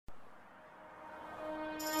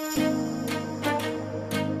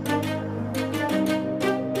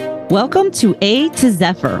Welcome to A to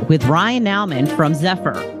Zephyr with Ryan Nauman from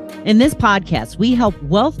Zephyr. In this podcast, we help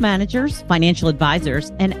wealth managers, financial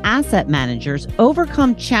advisors, and asset managers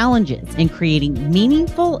overcome challenges in creating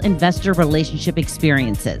meaningful investor relationship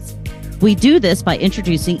experiences. We do this by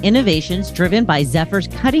introducing innovations driven by Zephyr's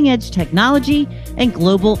cutting-edge technology and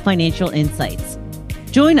global financial insights.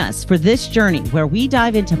 Join us for this journey where we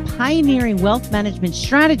dive into pioneering wealth management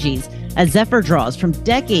strategies as Zephyr draws from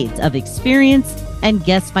decades of experience and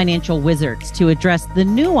guest financial wizards to address the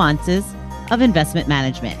nuances of investment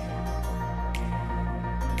management.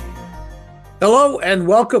 Hello and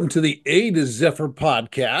welcome to the A to Zephyr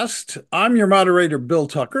podcast. I'm your moderator, Bill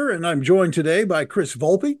Tucker, and I'm joined today by Chris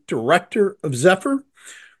Volpe, Director of Zephyr,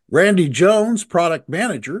 Randy Jones, Product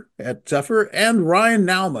Manager at Zephyr, and Ryan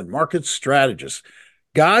Nauman, Market Strategist.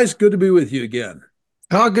 Guys, good to be with you again.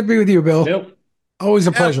 Oh, good to be with you, Bill. Yep. Always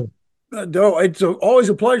a pleasure. No, it's always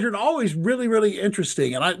a pleasure and always really, really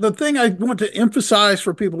interesting. And the thing I want to emphasize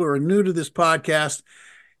for people who are new to this podcast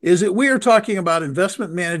is that we are talking about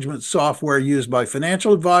investment management software used by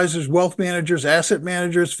financial advisors, wealth managers, asset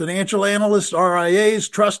managers, financial analysts, RIAs,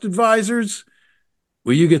 trust advisors.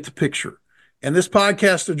 Well, you get the picture. And this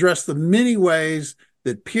podcast addresses the many ways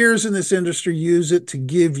that peers in this industry use it to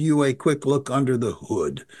give you a quick look under the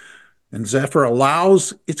hood. And Zephyr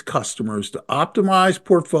allows its customers to optimize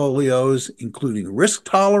portfolios, including risk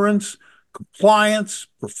tolerance, compliance,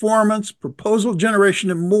 performance, proposal generation,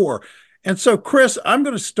 and more. And so, Chris, I'm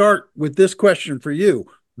going to start with this question for you.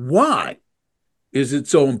 Why is it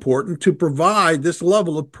so important to provide this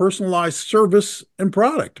level of personalized service and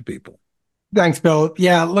product to people? Thanks, Bill.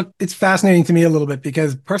 Yeah, look, it's fascinating to me a little bit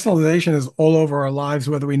because personalization is all over our lives,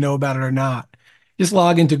 whether we know about it or not. Just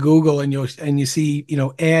log into Google and you see,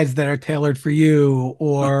 ads that are tailored for you,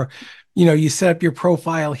 or, you set up your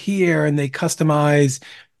profile here and they customize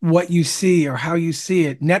what you see or how you see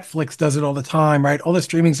it. Netflix does it all the time, right? All the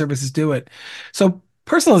streaming services do it. So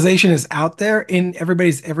personalization is out there in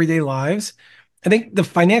everybody's everyday lives. I think the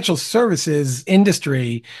financial services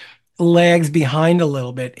industry lags behind a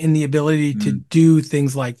little bit in the ability to do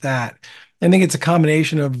things like that. I think it's a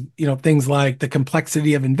combination of, things like the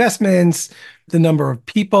complexity of investments, the number of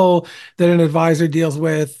people that an advisor deals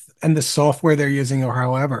with, and the software they're using or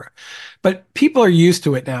however. But people are used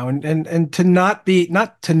to it now, and to not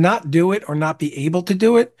do it or not be able to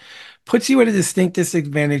do it puts you at a distinct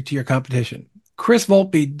disadvantage to your competition. Chris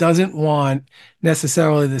Volpe doesn't want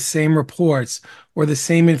necessarily the same reports or the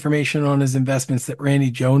same information on his investments that Randy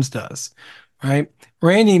Jones does, right?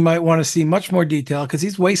 Randy might want to see much more detail because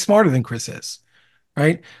he's way smarter than Chris is,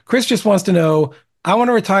 right? Chris just wants to know, I want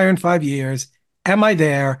to retire in 5 years. Am I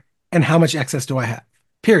there? And how much excess do I have?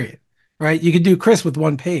 Period, right? You could do Chris with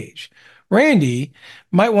one page. Randy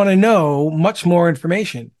might want to know much more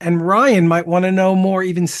information. And Ryan might want to know more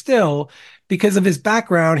even still because of his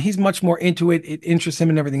background. He's much more into it. It interests him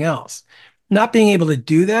and everything else. Not being able to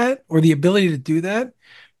do that or the ability to do that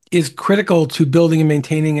is critical to building and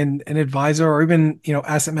maintaining an advisor or even,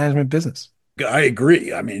 asset management business. I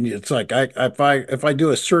agree. I mean, it's like if I do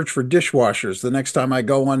a search for dishwashers, the next time I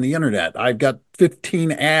go on the internet, I've got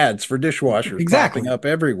 15 ads for dishwashers popping up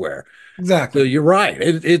everywhere. Exactly. So you're right.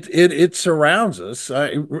 It surrounds us.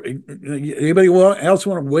 Anybody else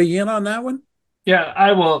want to weigh in on that one? Yeah,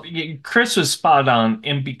 I will. Chris was spot on.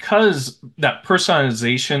 And because that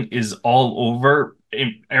personalization is all over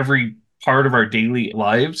in every part of our daily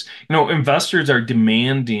lives, investors are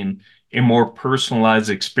demanding a more personalized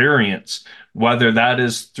experience, whether that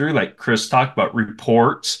is through, like Chris talked about,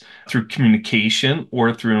 reports, through communication,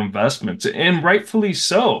 or through investments. And rightfully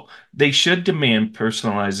so. They should demand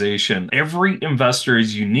personalization. Every investor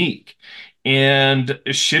is unique and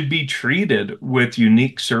should be treated with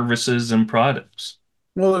unique services and products.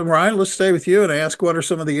 Well, then, Ryan, let's stay with you and ask what are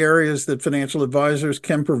some of the areas that financial advisors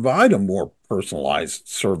can provide a more personalized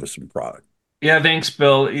service and product? Yeah, thanks,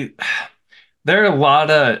 Bill. There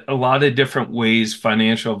are a lot of different ways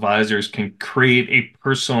financial advisors can create a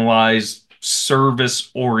personalized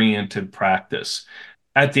service-oriented practice.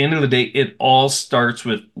 At the end of the day, it all starts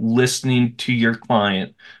with listening to your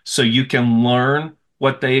client so you can learn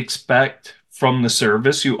what they expect from the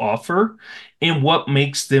service you offer and what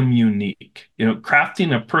makes them unique.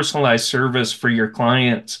 Crafting a personalized service for your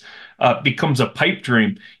clients becomes a pipe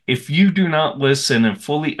dream if you do not listen and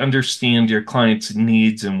fully understand your client's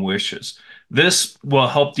needs and wishes. This will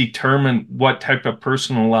help determine what type of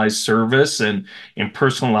personalized service and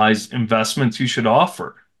personalized investments you should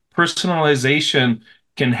offer. Personalization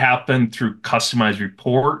can happen through customized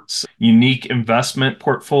reports, unique investment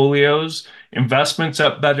portfolios, investments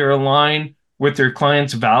that better align with your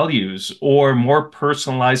clients' values or more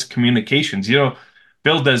personalized communications.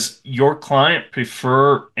 Bill, does your client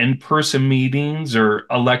prefer in-person meetings or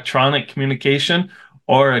electronic communication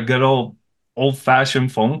or a good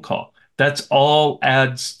old-fashioned phone call? That's all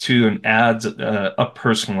adds to and adds a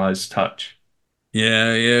personalized touch.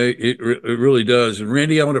 Yeah, it really does. And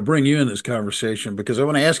Randy, I want to bring you in this conversation because I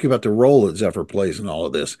want to ask you about the role that Zephyr plays in all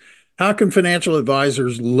of this. How can financial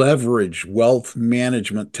advisors leverage wealth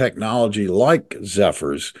management technology like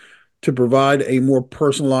Zephyr's to provide a more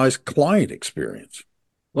personalized client experience?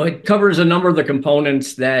 Well, it covers a number of the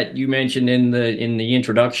components that you mentioned in the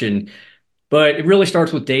introduction, but it really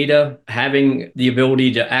starts with data, having the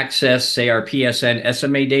ability to access, say, our PSN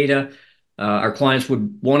SMA data. Our clients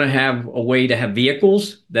would want to have a way to have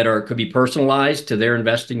vehicles that could be personalized to their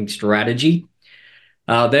investing strategy.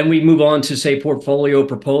 Then we move on to, say, portfolio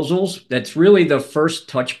proposals. That's really the first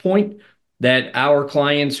touch point that our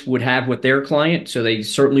clients would have with their client. So they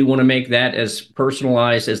certainly want to make that as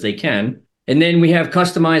personalized as they can. And then we have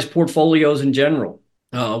customized portfolios in general,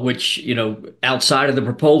 which, outside of the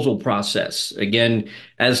proposal process. Again,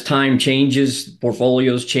 as time changes,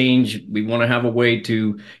 portfolios change. We want to have a way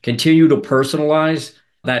to continue to personalize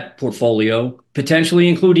that portfolio, potentially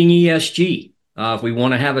including ESG. If we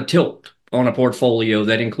want to have a tilt on a portfolio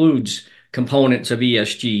that includes components of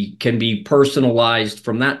ESG, can be personalized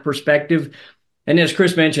from that perspective. And as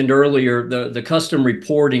Chris mentioned earlier, the custom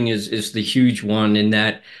reporting is the huge one, in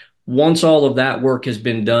that once all of that work has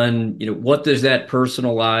been done, what does that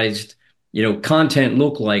personalized, content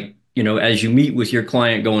look like, as you meet with your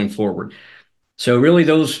client going forward? So really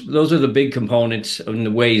those are the big components in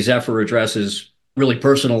the way Zephyr addresses really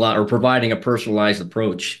personalized, or providing a personalized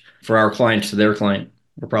approach for our clients to their client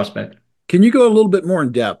or prospect. Can you go a little bit more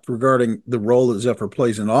in depth regarding the role that Zephyr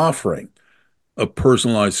plays in offering a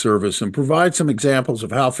personalized service and provide some examples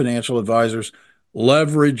of how financial advisors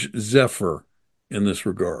leverage Zephyr in this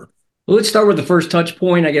regard? Well, let's start with the first touch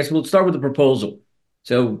point. I guess we'll start with the proposal.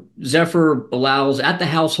 So Zephyr allows at the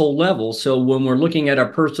household level. So when we're looking at a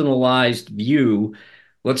personalized view,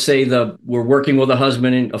 let's say we're working with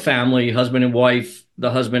a family, husband and wife. The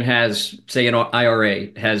husband has, say, an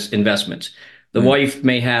IRA, has investments. The wife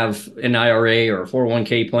may have an IRA or a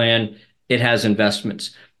 401k plan. It has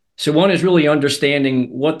investments. So one is really understanding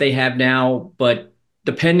what they have now, but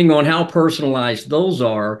depending on how personalized those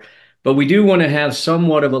are, but we do want to have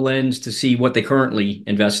somewhat of a lens to see what they currently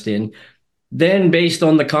invest in. Then based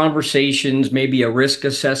on the conversations, maybe a risk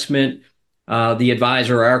assessment, the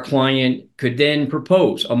advisor, our client, could then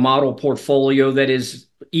propose a model portfolio that is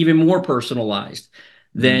even more personalized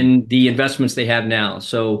than the investments they have now.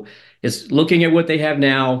 So it's looking at what they have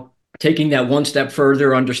now, taking that one step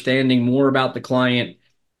further, understanding more about the client,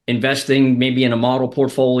 investing maybe in a model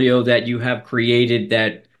portfolio that you have created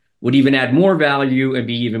that would even add more value and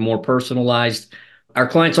be even more personalized. Our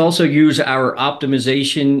clients also use our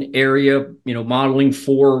optimization area, modeling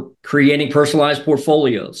for creating personalized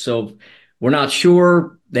portfolios. So if we're not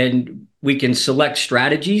sure, then we can select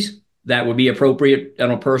strategies that would be appropriate on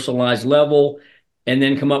a personalized level and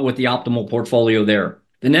then come up with the optimal portfolio there.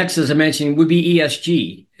 The next, as I mentioned, would be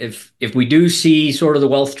ESG. If we do see sort of the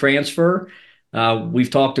wealth transfer,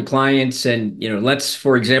 we've talked to clients and, let's,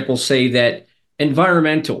 for example, say that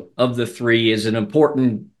environmental of the three is an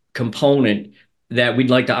important component that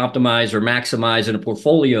we'd like to optimize or maximize in a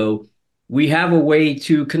portfolio. We have a way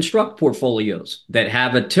to construct portfolios that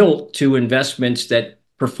have a tilt to investments that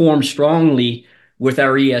perform strongly with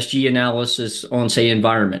our ESG analysis on, say,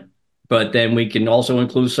 environment. But then we can also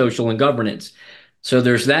include social and governance. So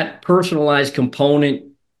there's that personalized component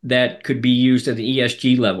that could be used at the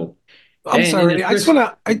ESG level. I'm sorry. I just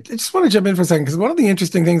want to jump in for a second, because one of the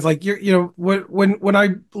interesting things, like when I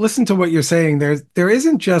listen to what you're saying, there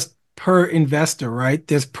isn't just per investor, right?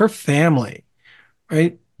 There's per family,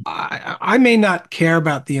 right? I may not care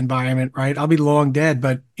about the environment, right? I'll be long dead,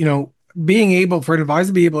 but being able for an advisor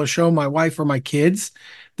to be able to show my wife or my kids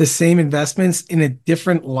the same investments in a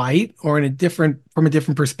different light or from a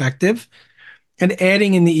different perspective, and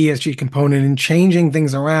adding in the ESG component and changing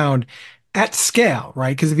things around at scale,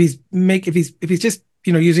 right? Because if he's just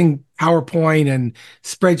using PowerPoint and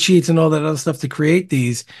spreadsheets and all that other stuff to create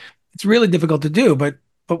these, it's really difficult to do. But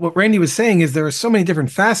what Randy was saying is there are so many different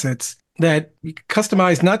facets that you can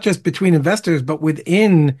customize, not just between investors, but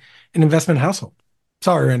within an investment household.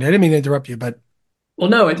 Sorry, Randy, I didn't mean to interrupt you, but well,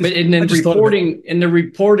 no, and then reporting, and the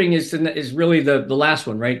reporting is really the last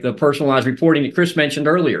one, right? The personalized reporting that Chris mentioned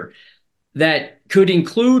earlier, that could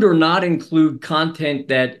include or not include content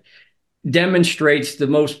that demonstrates the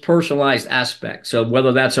most personalized aspect. So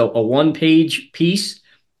whether that's a one-page piece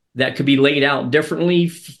that could be laid out differently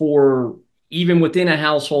for even within a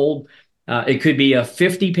household, it could be a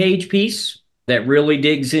 50-page piece that really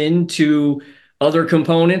digs into other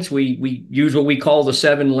components. We use what we call the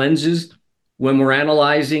 7 lenses when we're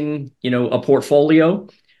analyzing, a portfolio.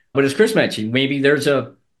 But as Chris mentioned, maybe there's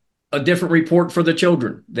a different report for the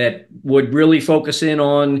children that would really focus in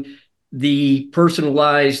on the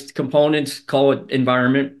personalized components, call it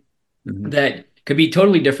environment, that could be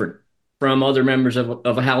totally different from other members of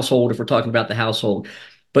a household if we're talking about the household.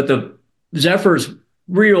 But the Zephyr's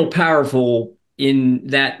real powerful in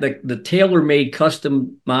that the tailor-made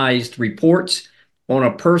customized reports on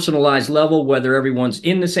a personalized level, whether everyone's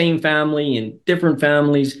in the same family, in different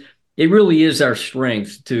families, it really is our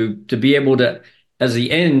strength to be able to, as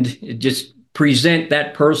the end, just present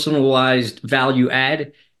that personalized value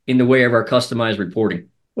add in the way of our customized reporting.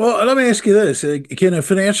 Well, let me ask you this. Can a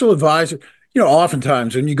financial advisor,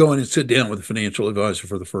 oftentimes when you go in and sit down with a financial advisor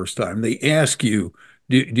for the first time, they ask you,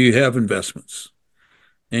 do you have investments?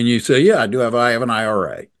 And you say, yeah, I have an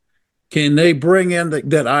IRA. Can they bring in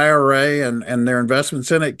that IRA and their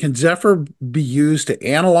investments in it? Can Zephyr be used to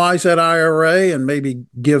analyze that IRA and maybe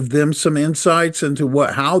give them some insights into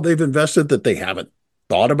how they've invested that they haven't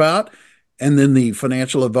thought about? And then the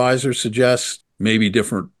financial advisor suggests maybe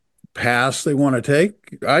different paths they want to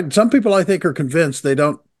take. Some people, I think, are convinced they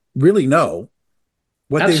don't really know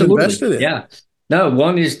what they've invested in. Yeah. No,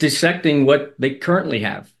 one is dissecting what they currently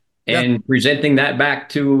have and presenting that back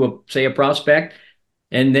to, say, a prospect,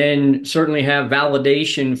 and then certainly have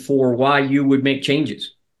validation for why you would make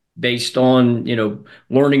changes based on,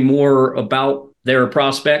 learning more about their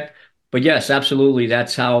prospect. But yes, absolutely,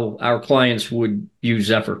 that's how our clients would use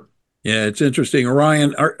Zephyr. Yeah, it's interesting.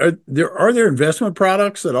 Ryan, are there investment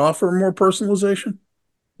products that offer more personalization?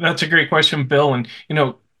 That's a great question, Bill. And,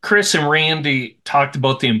 Chris and Randy talked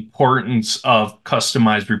about the importance of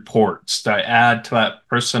customized reports to add to that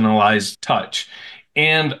personalized touch.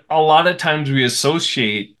 And a lot of times we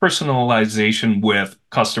associate personalization with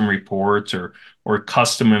custom reports or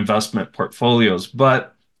custom investment portfolios.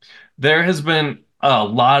 But there has been a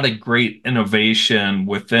lot of great innovation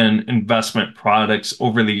within investment products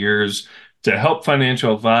over the years to help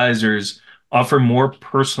financial advisors offer more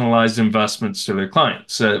personalized investments to their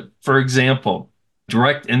clients. For example,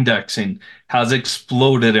 direct indexing has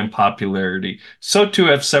exploded in popularity. So too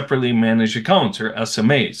have separately managed accounts, or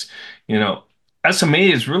SMAs.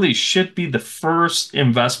 SMAs really should be the first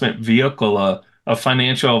investment vehicle a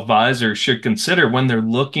financial advisor should consider when they're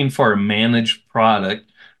looking for a managed product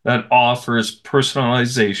that offers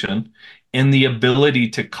personalization and the ability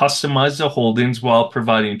to customize the holdings while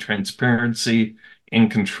providing transparency and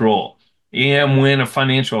control. And when a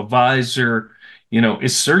financial advisor,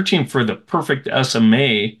 is searching for the perfect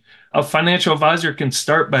SMA, a financial advisor can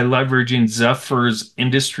start by leveraging Zephyr's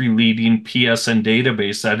industry-leading PSN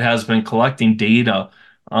database that has been collecting data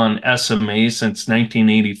on SMA since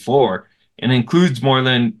 1984 and includes more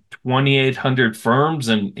than 2,800 firms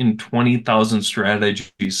and in 20,000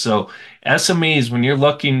 strategies. So SMAs, when you're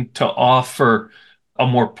looking to offer a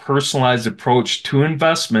more personalized approach to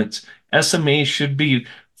investments, SMAs should be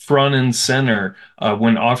front and center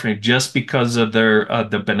when offering, just because of their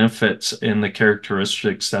the benefits and the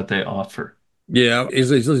characteristics that they offer. Yeah,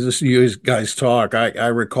 as I listen to you guys talk, I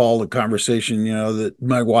recall the conversation, that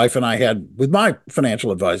my wife and I had with my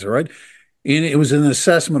financial advisor, right? And it was an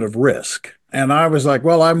assessment of risk. And I was like,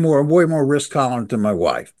 well, I'm way more risk tolerant than my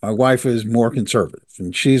wife. My wife is more conservative.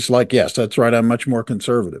 And she's like, yes, that's right. I'm much more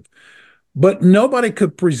conservative. But nobody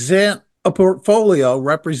could present a portfolio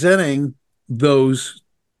representing those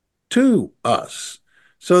to us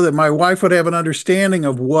so that my wife would have an understanding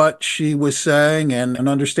of what she was saying and an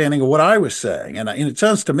understanding of what I was saying. And it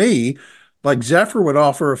sounds to me like Zephyr would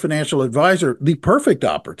offer a financial advisor the perfect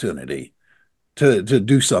opportunity to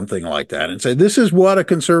do something like that and say, this is what a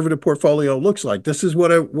conservative portfolio looks like. This is what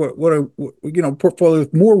a portfolio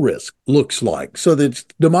with more risk looks like, so that it's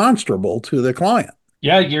demonstrable to the client.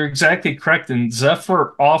 Yeah, you're exactly correct. And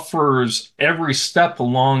Zephyr offers every step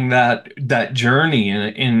along that journey.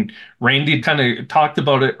 And Randy kind of talked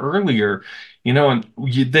about it earlier. And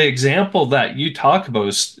the example that you talk about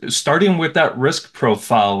is starting with that risk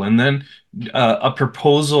profile and then a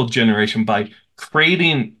proposal generation by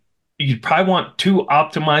creating. You'd probably want 2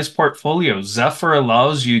 optimized portfolios. Zephyr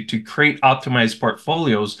allows you to create optimized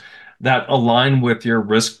portfolios that align with your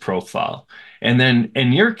risk profile. And then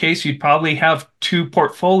in your case, you'd probably have 2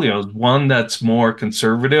 portfolios, one that's more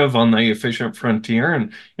conservative on the efficient frontier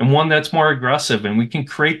and one that's more aggressive. And we can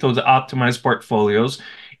create those optimized portfolios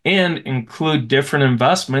and include different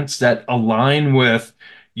investments that align with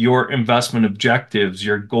your investment objectives,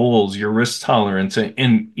 your goals, your risk tolerance,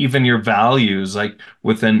 and even your values, like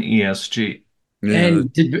within ESG. Yeah.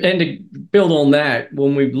 And to build on that,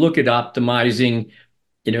 when we look at optimizing,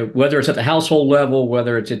 whether it's at the household level,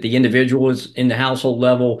 whether it's at the individuals in the household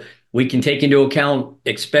level, we can take into account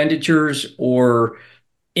expenditures or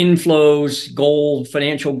inflows,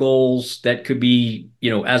 financial goals that could be,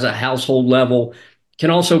 as a household level, can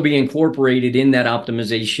also be incorporated in that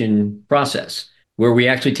optimization process where we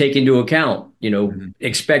actually take into account,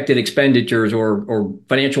 expected expenditures or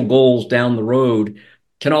financial goals down the road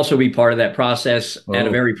can also be part of that process at a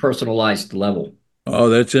Oh. very personalized level. Oh,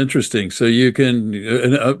 that's interesting. So you can,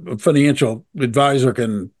 a financial advisor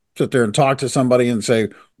can sit there and talk to somebody and say,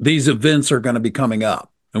 these events are going to be coming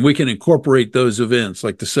up. And we can incorporate those events,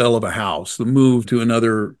 like the sale of a house, the move to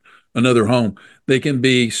another home. They can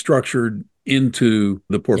be structured into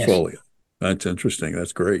the Yes. portfolio. That's interesting.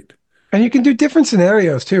 That's great. And you can do different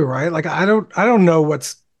scenarios too, right? Like I don't know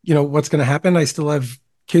what's going to happen. I still have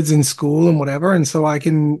kids in school and whatever, and so I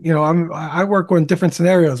can, I work on different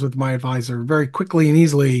scenarios with my advisor very quickly and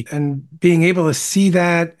easily, and being able to see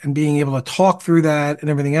that and being able to talk through that and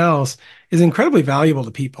everything else is incredibly valuable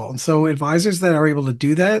to people. And so advisors that are able to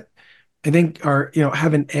do that, I think are,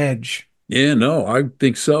 have an edge. Yeah, no, I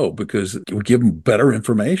think so because it would give them better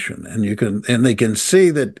information, and they can see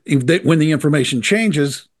that when the information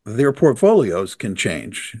changes, their portfolios can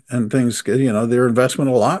change, and things, their investment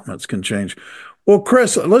allotments can change. Well,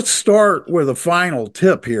 Chris, let's start with a final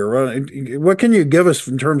tip here. What can you give us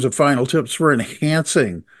in terms of final tips for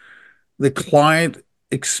enhancing the client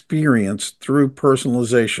experience through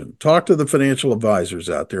personalization? Talk to the financial advisors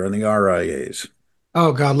out there and the RIAs.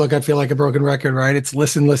 Oh God, look, I feel like a broken record, right? It's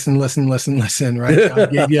listen, listen, listen, listen, listen, right?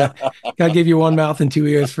 God gave you one mouth and two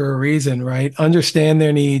ears for a reason, right? Understand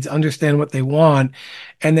their needs, understand what they want,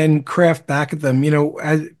 and then craft back at them.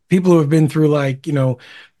 As people who have been through like,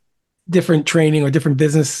 different training or different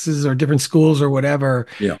businesses or different schools or whatever,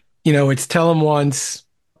 Yeah. It's tell them once,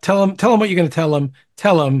 tell them what you're going to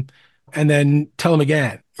tell them, and then tell them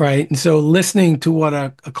again, right? And so listening to what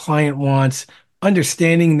a client wants,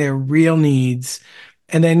 understanding their real needs,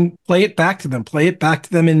 and then play it back to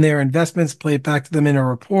them in their investments, play it back to them in a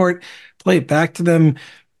report, play it back to them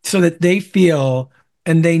so that they feel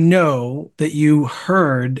and they know that you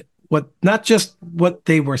heard not just what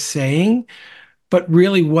they were saying, but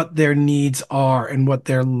really what their needs are and what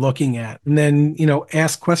they're looking at. And then,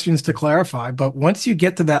 ask questions to clarify. But once you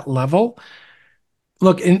get to that level,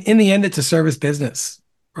 look, in the end, it's a service business,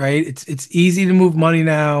 right? It's easy to move money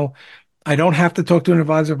now. I don't have to talk to an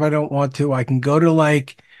advisor if I don't want to. I can go to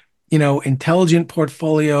like, intelligent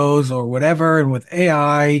portfolios or whatever. And with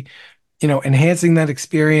AI, enhancing that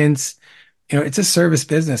experience, it's a service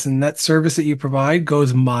business, and that service that you provide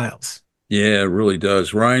goes miles. Yeah, it really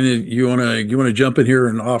does. Ryan, you wanna jump in here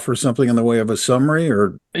and offer something in the way of a summary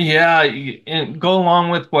or Yeah, and go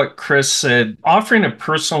along with what Chris said. Offering a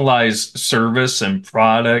personalized service and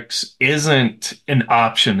products isn't an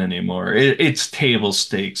option anymore. It's table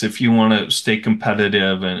stakes if you want to stay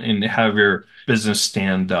competitive and have your business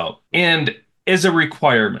stand out. And is a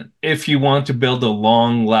requirement if you want to build a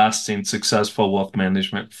long-lasting, successful wealth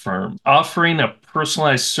management firm. Offering a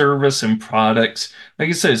personalized service and products, like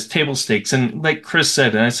I said, is table stakes. And like Chris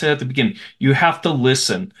said, and I said at the beginning, you have to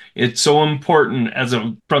listen. It's so important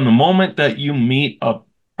from the moment that you meet a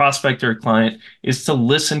prospect or a client is to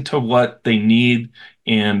listen to what they need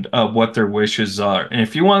and what their wishes are. And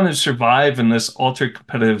if you want to survive in this ultra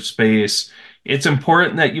competitive space, it's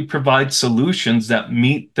important that you provide solutions that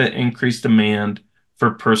meet the increased demand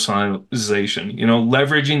for personalization.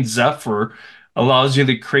 Leveraging Zephyr allows you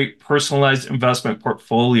to create personalized investment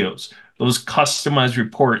portfolios, those customized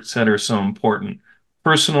reports that are so important,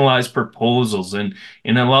 personalized proposals, and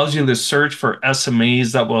it allows you to search for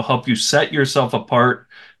SMAs that will help you set yourself apart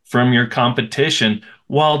from your competition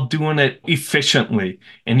while doing it efficiently.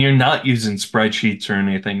 And you're not using spreadsheets or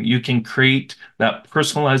anything. You can create that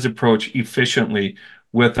personalized approach efficiently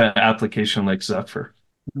with an application like Zephyr.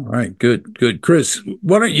 all right, good, good. Chris,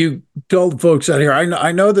 why don't you tell the folks out here?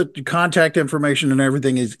 I know that the contact information and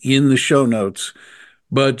everything is in the show notes,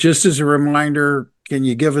 but just as a reminder, can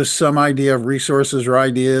you give us some idea of resources or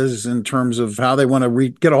ideas in terms of how they want to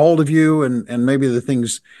get a hold of you and maybe the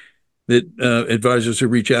things that advisors who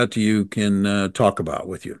reach out to you can talk about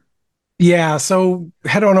with you? Yeah, so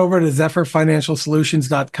head on over to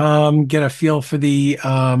zephyrfinancialsolutions.com, get a feel for the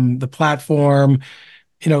platform,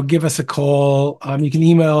 give us a call. You can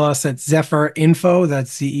email us at zephyrinfo,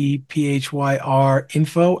 that's ZEPHYR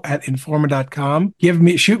info at informa.com.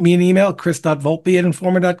 Shoot me an email, chris.volpe at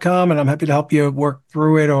informa.com, and I'm happy to help you work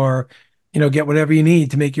through it or get whatever you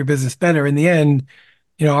need to make your business better. In the end,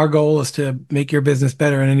 our goal is to make your business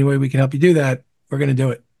better. And any way we can help you do that, we're going to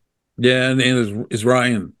do it. Yeah. And as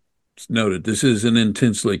Ryan noted, this is an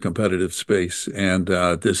intensely competitive space. And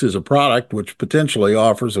this is a product which potentially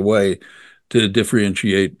offers a way to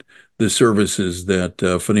differentiate the services that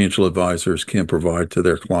financial advisors can provide to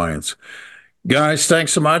their clients. Guys,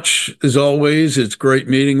 thanks so much. As always, it's great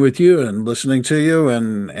meeting with you and listening to you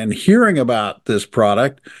and hearing about this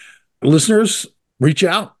product. Listeners, reach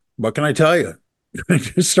out. What can I tell you?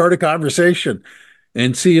 Just start a conversation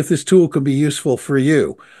and see if this tool can be useful for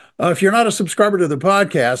you. If you're not a subscriber to the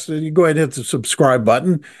podcast, you go ahead and hit the subscribe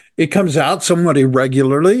button. It comes out somewhat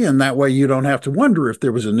irregularly, and that way you don't have to wonder if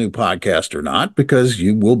there was a new podcast or not, because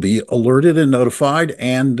you will be alerted and notified,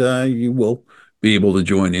 and you will be able to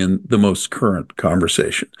join in the most current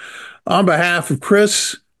conversation. On behalf of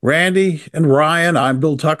Chris, Randy, and Ryan, I'm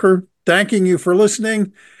Bill Tucker, thanking you for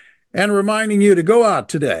listening and reminding you to go out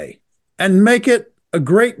today and make it a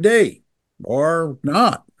great day, or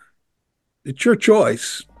not. It's your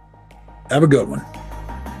choice. Have a good one.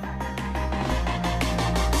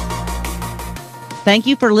 Thank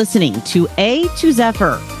you for listening to A to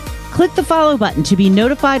Zephyr. Click the follow button to be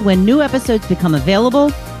notified when new episodes become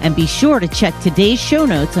available, and be sure to check today's show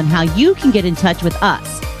notes on how you can get in touch with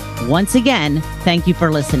us. Once again, thank you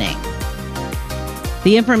for listening.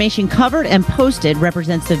 The information covered and posted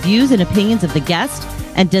represents the views and opinions of the guest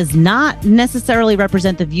and does not necessarily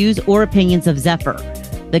represent the views or opinions of Zephyr.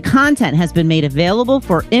 The content has been made available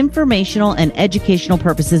for informational and educational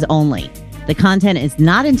purposes only. The content is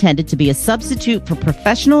not intended to be a substitute for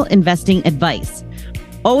professional investing advice.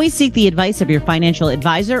 Always seek the advice of your financial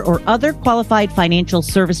advisor or other qualified financial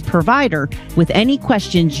service provider with any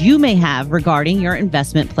questions you may have regarding your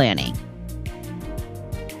investment planning.